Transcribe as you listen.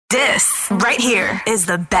This right here is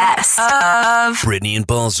the best of Brittany and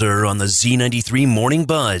Balzer on the Z93 Morning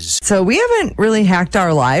Buzz. So we haven't really hacked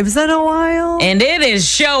our lives in a while. And it is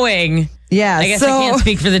showing. Yeah, I guess I can't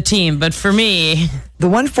speak for the team, but for me. The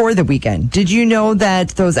one for the weekend. Did you know that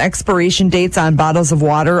those expiration dates on bottles of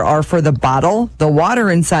water are for the bottle? The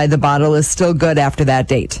water inside the bottle is still good after that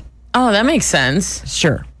date. Oh, that makes sense.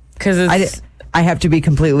 Sure. Because I have to be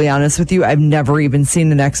completely honest with you. I've never even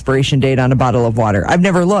seen an expiration date on a bottle of water. I've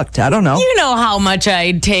never looked. I don't know. You know how much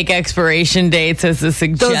I take expiration dates as a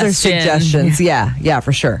suggestion. Those are suggestions. Yeah,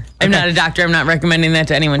 for sure. I'm not a doctor. I'm not recommending that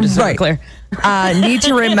to anyone, just so I'm clear. Need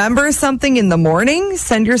to remember something in the morning?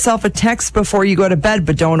 Send yourself a text before you go to bed,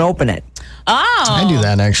 but don't open it. Oh. I do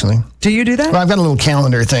that, actually. Do you do that? Well, I've got a little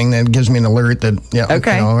calendar thing that gives me an alert that,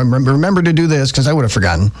 remember to do this because I would have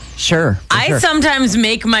forgotten. Sure. I sometimes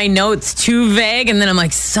make my notes too vague, and then I'm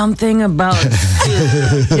like, something about...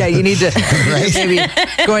 Yeah, you need to maybe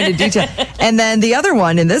go into detail. And then the other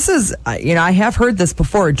one, and this is, I have heard this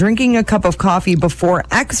before, drinking a cup of coffee before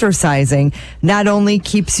exercising not only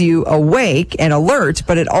keeps you awake and alert,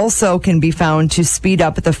 but it also can be found to speed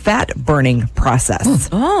up the fat burning process.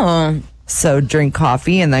 Oh. So drink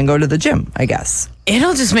coffee and then go to the gym, I guess.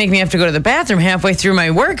 It'll just make me have to go to the bathroom halfway through my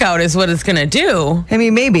workout is what it's going to do. I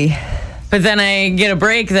mean, maybe. But then I get a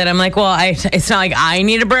break that I'm like, well, it's not like I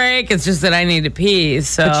need a break. It's just that I need to pee.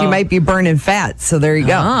 So. But you might be burning fat, so there you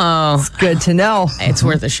go. Oh. It's good to know. It's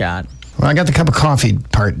worth a shot. Well, I got the cup of coffee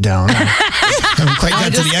part down. I haven't quite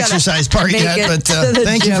got to the exercise part yet, but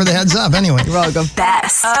thank you for the heads up anyway. You're welcome.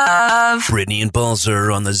 best of Brittany and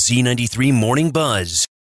Balzer on the Z93 Morning Buzz.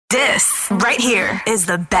 this right here is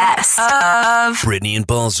the best of Brittany and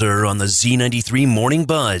Balzer on the Z93 Morning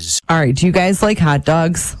Buzz. All right, do you guys like hot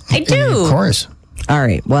dogs? I do. Of course. All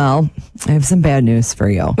right, well, I have some bad news for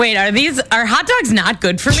you. Wait, are hot dogs not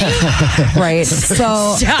good for me? Right,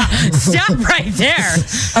 so Stop right there.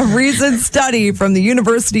 a recent study from the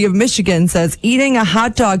University of Michigan says eating a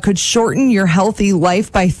hot dog could shorten your healthy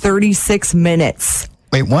life by 36 minutes.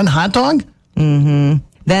 Wait, one hot dog? Mm-hmm.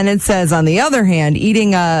 Then it says, on the other hand,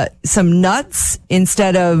 eating some nuts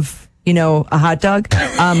instead of, a hot dog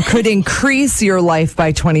could increase your life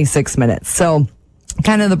by 26 minutes. So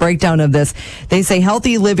kind of the breakdown of this. They say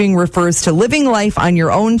healthy living refers to living life on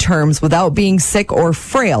your own terms without being sick or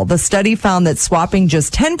frail. The study found that swapping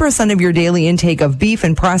just 10% of your daily intake of beef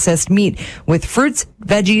and processed meat with fruits,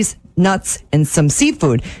 veggies, nuts, and some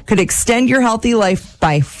seafood could extend your healthy life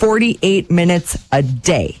by 48 minutes a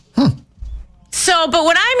day. So, but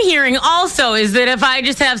what I'm hearing also is that if I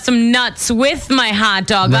just have some nuts with my hot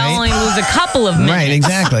dog, I'll only lose a couple of minutes. Right,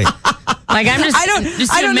 exactly. Like I'm just I don't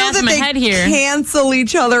know math that in my they head here. cancel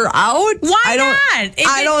each other out. Why not?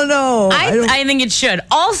 I don't know. I think it should.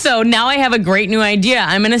 Also, now I have a great new idea.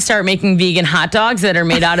 I'm going to start making vegan hot dogs that are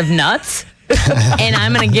made out of nuts. And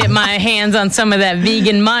I'm going to get my hands on some of that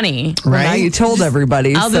vegan money. Right. Now you told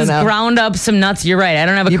everybody. I'll just ground up some nuts. You're right. I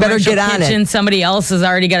don't have a commercial kitchen. Somebody else has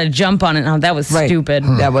already got to jump on it. Oh, that was stupid.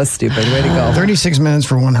 That was stupid. Way to go. 36 minutes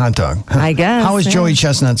for one hot dog. I guess. How is Joey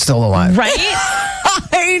Chestnut still alive? Right?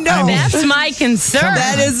 I know. That's my concern.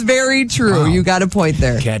 That is very true. Wow. You got a point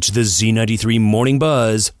there. Catch the Z93 Morning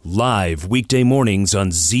Buzz live weekday mornings on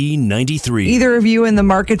Z93. Either of you in the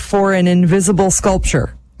market for an invisible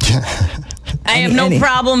sculpture? I have no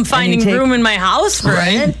problem finding room in my house for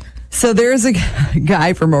it. So there's a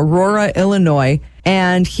guy from Aurora, Illinois,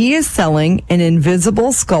 and he is selling an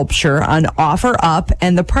invisible sculpture on OfferUp,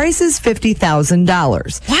 and the price is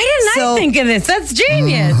 $50,000. Why didn't I think of this? That's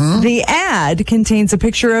genius. Mm-hmm. The ad contains a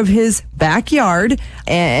picture of his backyard,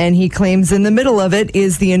 and he claims in the middle of it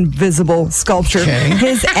is the invisible sculpture. Okay.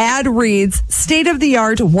 His ad reads,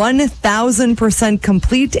 state-of-the-art, 1,000%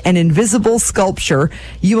 complete and invisible sculpture.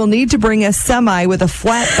 You will need to bring a semi with a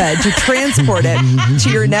flatbed to transport it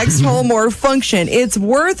to your next home or function. It's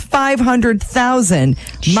worth $500,000.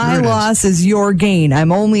 My loss is your gain.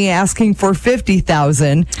 I'm only asking for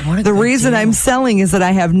 $50,000. The reason I'm selling is that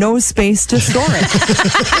I have no space to store it.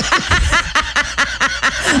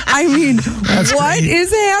 I mean, what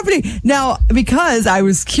is happening? Now, because I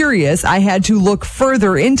was curious, I had to look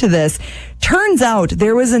further into this. Turns out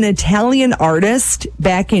there was an Italian artist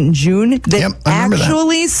back in June that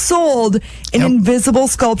actually sold an invisible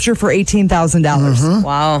sculpture for $18,000. Mm-hmm.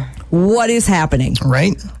 Wow. What is happening?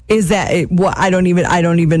 Right? Is that what I don't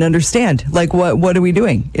even understand. Like what are we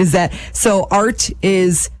doing? Is that so art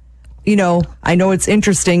is, I know it's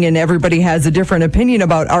interesting and everybody has a different opinion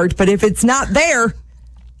about art, but if it's not there,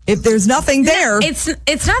 If there's nothing there. It's not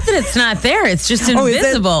that it's not there. It's just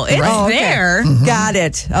invisible. It's there. Mm-hmm. Got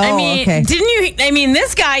it. Oh, I mean,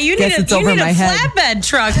 this guy, you need a flatbed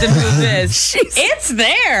truck to move this. It's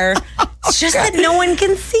there. It's just that no one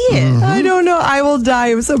can see it. Mm-hmm. I don't know. I will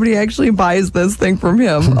die if somebody actually buys this thing from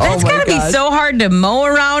him. That's got to be so hard to mow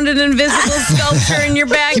around an invisible sculpture in your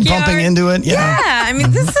backyard. Keep bumping into it. Yeah. I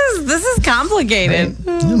mean, this is complicated.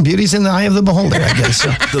 Right. Beauty's in the eye of the beholder, I guess. So.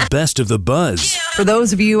 The best of the buzz. For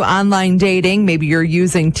those of you online dating, maybe you're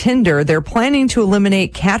using Tinder, they're planning to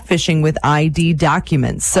eliminate catfishing with ID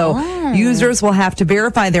documents. So users will have to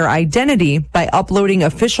verify their identity by uploading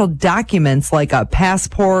official documents like a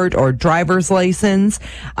passport or driver's license.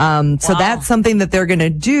 So that's something that they're going to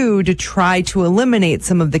do to try to eliminate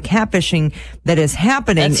some of the catfishing that is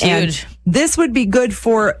happening. That's huge. And this would be good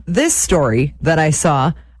for this story that I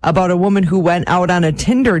saw about a woman who went out on a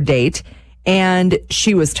Tinder date. And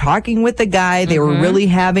she was talking with the guy. They were really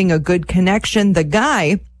having a good connection. The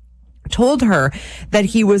guy told her that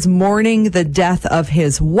he was mourning the death of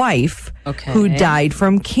his wife, who died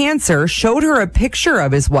from cancer, showed her a picture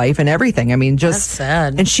of his wife and everything. I mean, just that's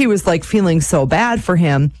sad. And she was like feeling so bad for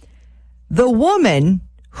him. The woman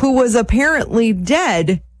who was apparently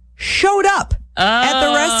dead showed up at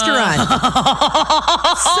the restaurant.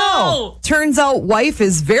 So, turns out wife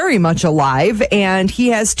is very much alive, and he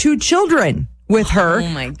has 2 children with her. Oh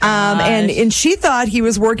my gosh. And she thought he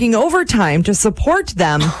was working overtime to support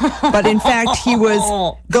them, but in fact he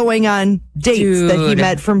was going on dates that he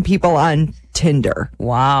met from people on Tinder.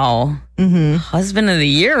 Wow. Husband of the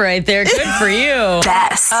year right there. Good for you.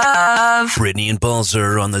 Best of Brittany and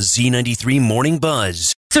Balzer on the Z93 Morning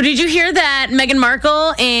Buzz. So did you hear that Meghan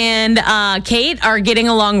Markle and Kate are getting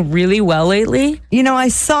along really well lately? You know, I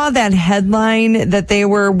saw that headline that they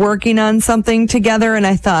were working on something together, and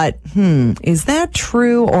I thought, is that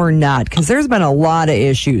true or not? Because there's been a lot of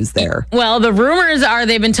issues there. Well, the rumors are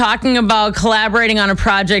they've been talking about collaborating on a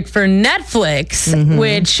project for Netflix,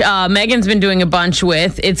 which Meghan's been doing a bunch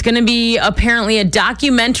with. It's going to be apparently a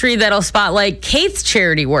documentary that'll spotlight Kate's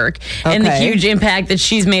charity work and the huge impact that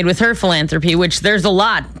she's made with her philanthropy, which there's a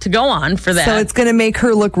lot to go on for that. So it's going to make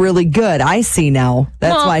her look really good. I see now.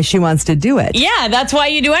 That's why she wants to do it. Yeah, that's why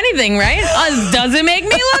you do anything, right? Does it make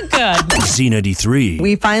me look good? Z93.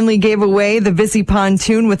 We finally gave away the Vizzy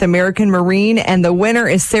Pontoon with American Marine, and the winner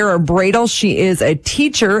is Sarah Bradel. She is a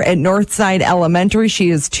teacher at Northside Elementary. She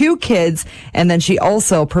has 2 kids, and then she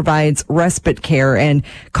also provides respite care, and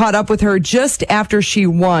caught up with her just after she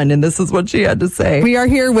won, and this is what she had to say. We are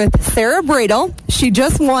here with Sarah Bradel. She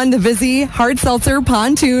just won the Vizzy Hard Seltzer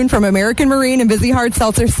Pontoon from American Marine and Vizzy Hard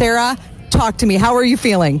Seltzer. Sarah, talk to me. How are you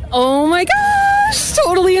feeling? Oh my gosh,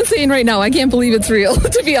 totally insane right now. I can't believe it's real.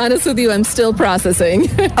 To be honest with you, I'm still processing.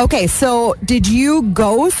 Okay, so did you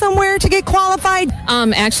go somewhere to get qualified?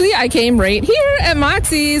 Actually, I came right here at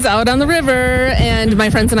Moxie's out on the river, and my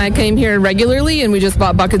friends and I came here regularly, and we just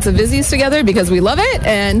bought buckets of Vizzies together because we love it,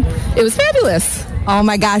 and it was fabulous. Oh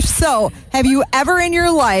my gosh. So have you ever in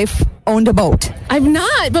your life owned a boat? I've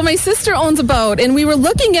not, but my sister owns a boat, and we were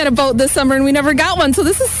looking at a boat this summer, and we never got one, so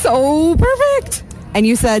this is so perfect. And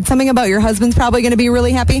you said something about your husband's probably going to be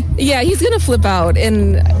really happy? Yeah, he's going to flip out,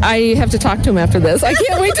 and I have to talk to him after this. I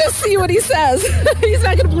can't wait to see what he says. He's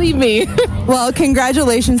not going to believe me. Well,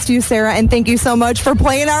 congratulations to you, Sarah, and thank you so much for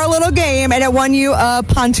playing our little game, and it won you a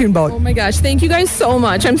pontoon boat. Oh my gosh, thank you guys so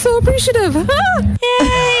much. I'm so appreciative.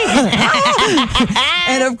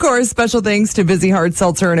 And of course, special thanks to Vizzy Hard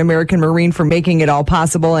Seltzer and American Marine for making it all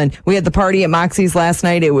possible. And we had the party at Moxie's last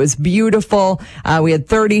night. It was beautiful. We had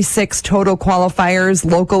 36 total qualifiers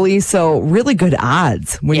locally, so really good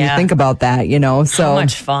odds when you think about that, you know. So how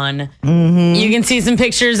much fun. You can see some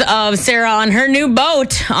pictures of Sarah on her new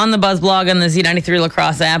boat on the Buzz blog on the Z93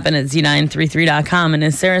 Lacrosse app and at Z933.com. And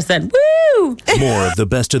as Sarah said, woo! More of the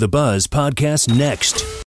Best of the Buzz podcast next.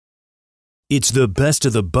 It's the Best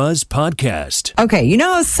of the Buzz podcast. Okay, you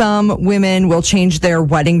know how some women will change their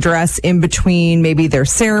wedding dress in between maybe their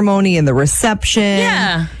ceremony and the reception?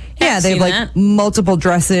 Yeah. Yeah, they have like multiple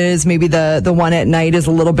dresses. Maybe the one at night is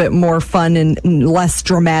a little bit more fun and less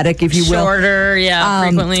dramatic, if you will. Shorter,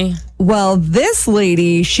 frequently. Well, this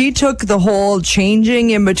lady, she took the whole changing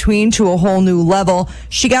in between to a whole new level.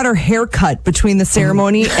 She got her hair cut between the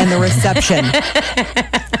ceremony and the reception.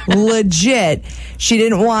 Legit. She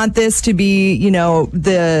didn't want this to be, you know,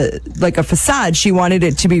 like a facade. She wanted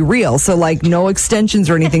it to be real. So like no extensions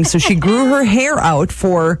or anything. So she grew her hair out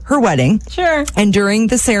for her wedding. Sure. And during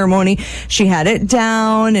the ceremony, she had it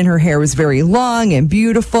down and her hair was very long and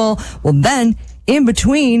beautiful. Well, then in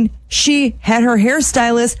between, she had her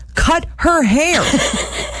hairstylist cut her hair.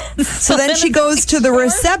 So then she goes to the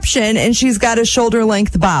reception and she's got a shoulder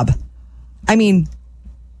length bob. I mean,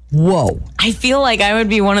 whoa. I feel like I would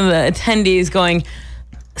be one of the attendees going,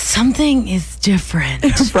 something is different.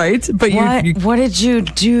 Right? But what did you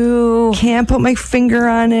do? Can't put my finger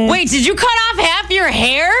on it. Wait, did you cut off half your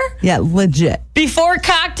hair? Yeah, legit. Before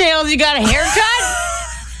cocktails, you got a haircut?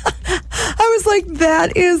 I was like,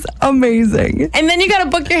 that is amazing. And then you got to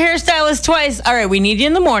book your hairstylist twice. All right, we need you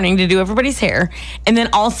in the morning to do everybody's hair. And then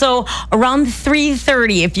also around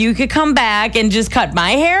 3:30, if you could come back and just cut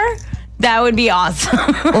my hair, that would be awesome.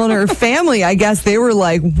 Well, and her family, I guess they were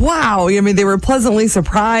like, wow. I mean, they were pleasantly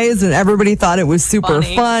surprised and everybody thought it was super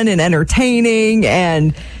fun and entertaining.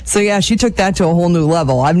 And so, yeah, she took that to a whole new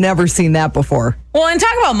level. I've never seen that before. Well, and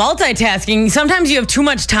talk about multitasking. Sometimes you have too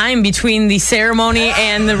much time between the ceremony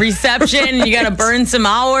and the reception. And you got to burn some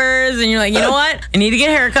hours. And you're like, you know what? I need to get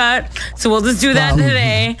a haircut. So we'll just do that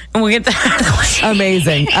today. And we'll get that.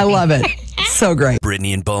 Amazing. I love it. So great.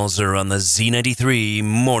 Brittany and Balzer on the Z93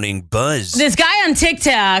 Morning Buzz. This guy on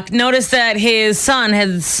TikTok noticed that his son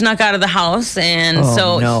had snuck out of the house, and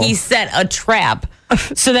he set a trap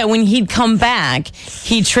so that when he'd come back,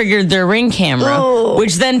 he triggered their Ring camera,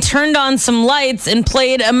 which then turned on some lights and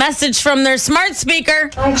played a message from their smart speaker.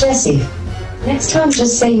 Hi, Jesse. Next time,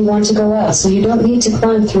 just say you want to go out so you don't need to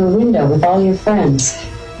climb through a window with all your friends.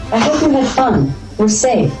 I hope you had fun, were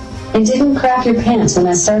safe, and didn't crap your pants when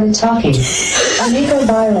I started talking. I may go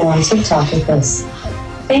viral on TikTok with this.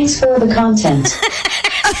 Thanks for the content.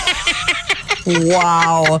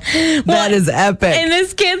 Wow. That is epic. And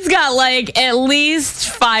this kid's got like at least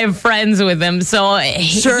 5 friends with him. So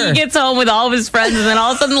he gets home with all of his friends and then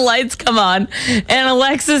all of a sudden the lights come on and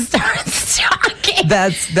Alexa starts talking.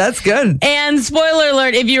 That's good. And spoiler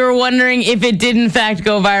alert, if you were wondering if it did in fact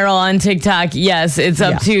go viral on TikTok, yes, it's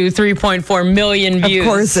up to 3.4 million views. Of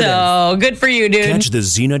course it is. So good for you, dude. Catch the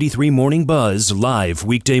Z93 Morning Buzz live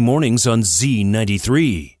weekday mornings on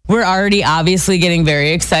Z93. We're already obviously getting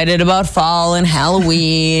very excited about fall and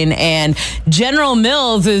Halloween. And General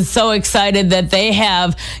Mills is so excited that they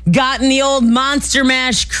have gotten the old Monster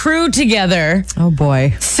Mash crew together. Oh,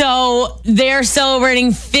 boy. So they're celebrating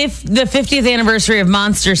the 50th anniversary of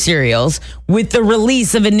Monster cereals with the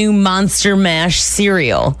release of a new Monster Mash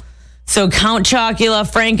cereal. So Count Chocula,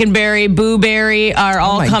 Frankenberry, Boo Berry are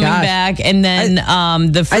all coming back. And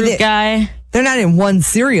then the fruit guy... They're not in one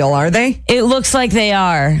cereal, are they? It looks like they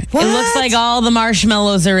are. What? It looks like all the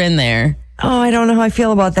marshmallows are in there. Oh, I don't know how I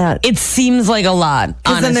feel about that. It seems like a lot, honestly.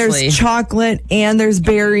 Because then there's chocolate and there's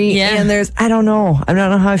berry and there's, I don't know. I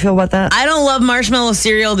don't know how I feel about that. I don't love marshmallow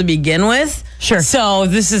cereal to begin with. Sure. So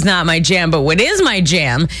this is not my jam. But what is my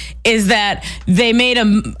jam is that they made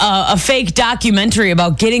a fake documentary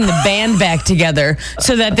about getting the band back together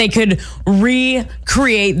so that they could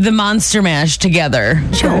recreate the Monster Mash together.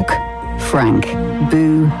 Jock, Frank,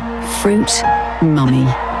 Boo, Fruit, Mummy.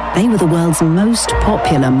 They were the world's most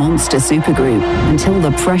popular monster supergroup until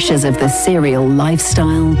the pressures of the cereal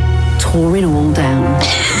lifestyle tore it all down.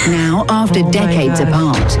 Now, after decades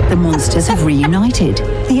apart, the monsters have reunited.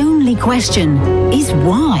 The only question is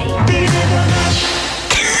why?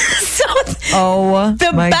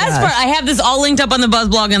 The best part, I have this all linked up on the Buzz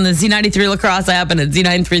blog on the Z93 Lacrosse app and at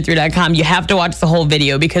Z933.com. You have to watch the whole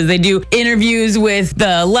video because they do interviews with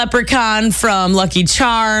the leprechaun from Lucky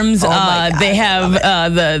Charms. They have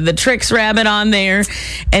the Trix Rabbit on there.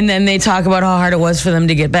 And then they talk about how hard it was for them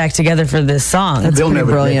to get back together for this song. That's pretty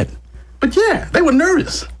brilliant. But yeah, they were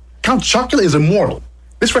nervous. Count Chocula is immortal.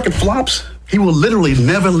 This record flops, he will literally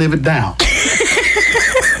never live it down.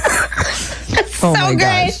 Oh so my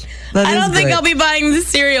great. Gosh. I don't think I'll be buying the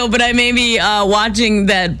cereal, but I may be watching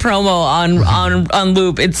that promo on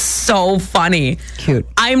loop. It's so funny. Cute.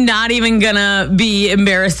 I'm not even gonna be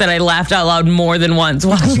embarrassed that I laughed out loud more than once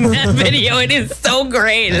watching that video. It is so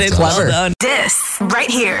great. And it's clever. well done. This right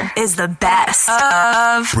here is the best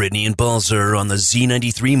of Brittany and Balzer on the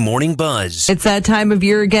Z93 Morning Buzz. It's that time of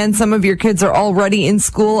year again. Some of your kids are already in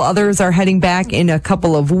school. Others are heading back in a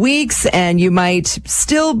couple of weeks. And you might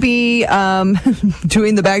still be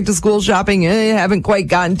doing the back to school shopping. Haven't quite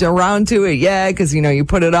gotten around to it yet because, you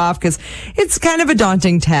put it off because it's kind of a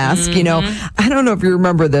daunting task. I don't know if you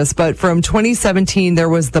remember this, but from 2017, there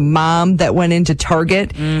was the mom that went into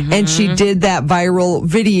Target and she did that viral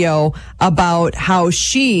video about how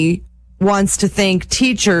she wants to thank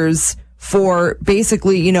teachers for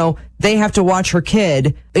basically, they have to watch her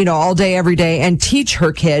kid, all day, every day and teach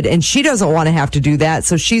her kid. And she doesn't want to have to do that.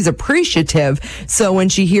 So she's appreciative. So when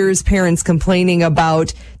she hears parents complaining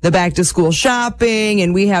about the back to school shopping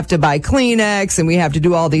and we have to buy Kleenex and we have to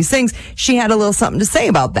do all these things, she had a little something to say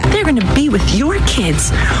about that. They're going to be with your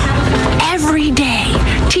kids every day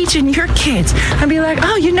teaching your kids. I'd be like,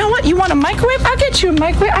 oh, you know what? You want a microwave? I'll get you a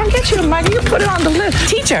microwave. I'll get you a microwave. You put it on the list.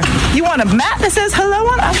 Teacher, you want a mat that says hello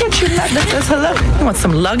on? I'll get you a mat that says hello. You want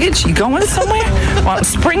some luggage? You going somewhere? Want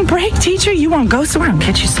spring break, teacher? You want to go somewhere? I'll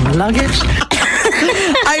get you some luggage.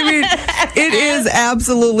 I mean, it is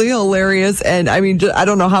absolutely hilarious. And I mean, I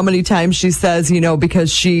don't know how many times she says,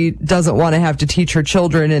 because she doesn't want to have to teach her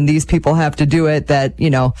children and these people have to do it, that,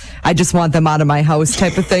 I just want them out of my house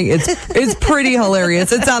type of thing. It's pretty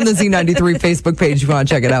hilarious. It's on the Z93 Facebook page if you want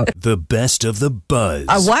to check it out. The best of the buzz.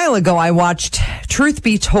 A while ago, I watched Truth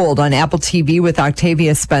Be Told on Apple TV with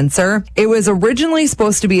Octavia Spencer. It was originally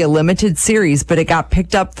supposed to be a limited series, but it got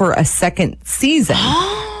picked up for a second season.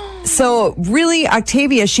 So really,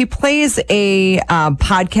 Octavia, she plays a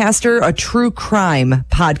podcaster, a true crime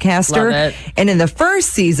podcaster. Love it. And in the first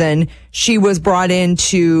season, she was brought in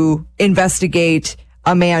to investigate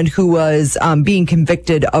a man who was being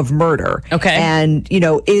convicted of murder. Okay. And,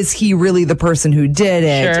 is he really the person who did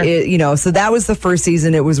it? Sure. So that was the first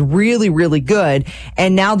season. It was really, really good.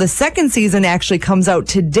 And now the second season actually comes out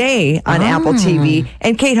today on Apple TV.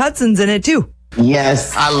 And Kate Hudson's in it too.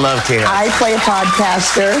 Yes. I love Kate. I play a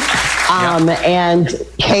podcaster, and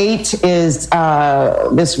Kate is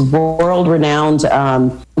this world-renowned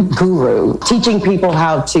guru, teaching people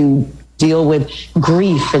how to deal with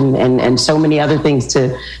grief and so many other things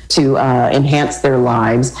to enhance their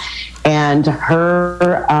lives. And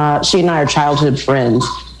she and I are childhood friends.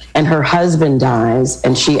 And her husband dies,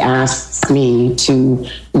 and she asks me to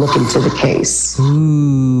look into the case.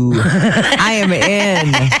 Ooh, I am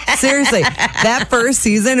in. Seriously, that first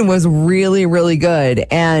season was really, really good.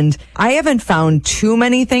 And I haven't found too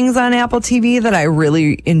many things on Apple TV that I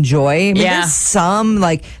really enjoy. I mean, there's some,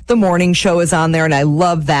 like The Morning Show is on there, and I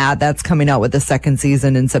love that. That's coming out with the second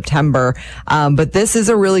season in September. But this is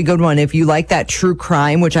a really good one. If you like that true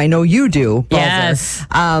crime, which I know you do, yes,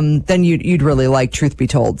 then you'd really like Truth Be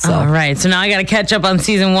Told. So. All right. So now I got to catch up on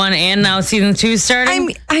season 1 and now season 2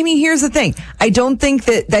 starting. I mean, here's the thing. I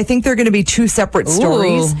think they're going to be two separate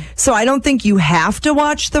stories. So I don't think you have to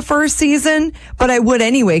watch the first season, but I would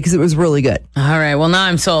anyway because it was really good. All right. Well, now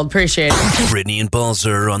I'm sold. Appreciate it. Brittany and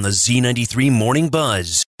Balzer on the Z93 Morning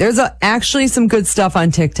Buzz. There's actually some good stuff on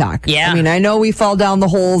TikTok. Yeah. I mean, I know we fall down the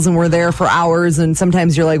holes and we're there for hours, and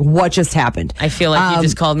sometimes you're like, what just happened? I feel like you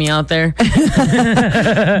just called me out there.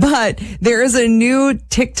 But there is a new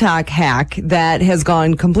TikTok hack that has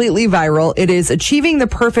gone completely viral. It is achieving the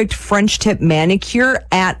perfect French tip manicure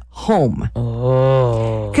at home.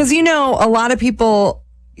 Oh. Because, a lot of people,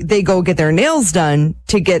 they go get their nails done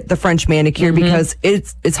to get the French manicure because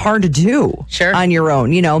it's hard to do on your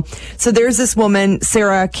own, So there's this woman,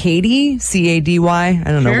 Sarah Katie, Cady. I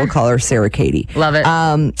don't know. We'll call her Sarah Katie. Love it.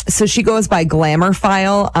 So she goes by Glamour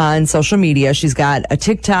File on social media. She's got a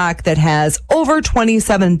TikTok that has over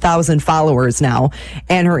 27,000 followers now,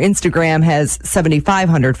 and her Instagram has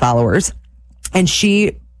 7,500 followers. And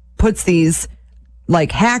she puts these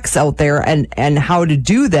like hacks out there and how to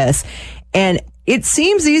do this. And it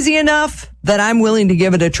seems easy enough that I'm willing to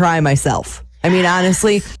give it a try myself. I mean,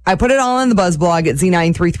 honestly, I put it all on the Buzz blog at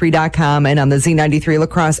Z933.com and on the Z93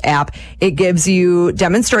 Lacrosse app. It gives you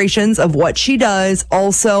demonstrations of what she does,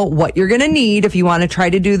 also what you're going to need if you want to try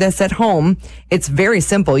to do this at home. It's very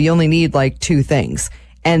simple. You only need like 2 things,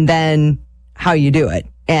 and then how you do it.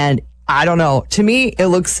 And I don't know. To me, it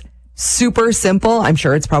looks super simple. I'm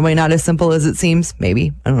sure it's probably not as simple as it seems.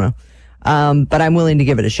 Maybe. I don't know. But I'm willing to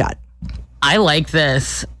give it a shot. I like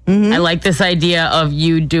this. I like this idea of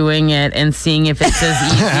you doing it and seeing if it's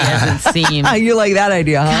as easy as it seems. You like that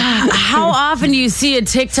idea, huh? How often do you see a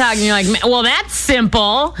TikTok and you're like, well, that's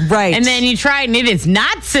simple. Right. And then you try it and it is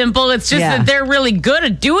not simple. It's just that they're really good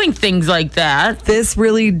at doing things like that. This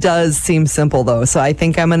really does seem simple, though. So I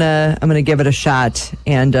think I'm gonna give it a shot.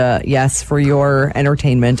 And yes, for your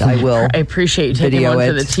entertainment, I will. I appreciate you taking one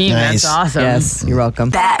for the team. Nice. That's awesome. Yes, you're welcome.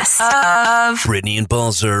 Best of Brittany and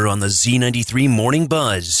Balzer on the Z93 Morning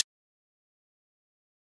Buzz.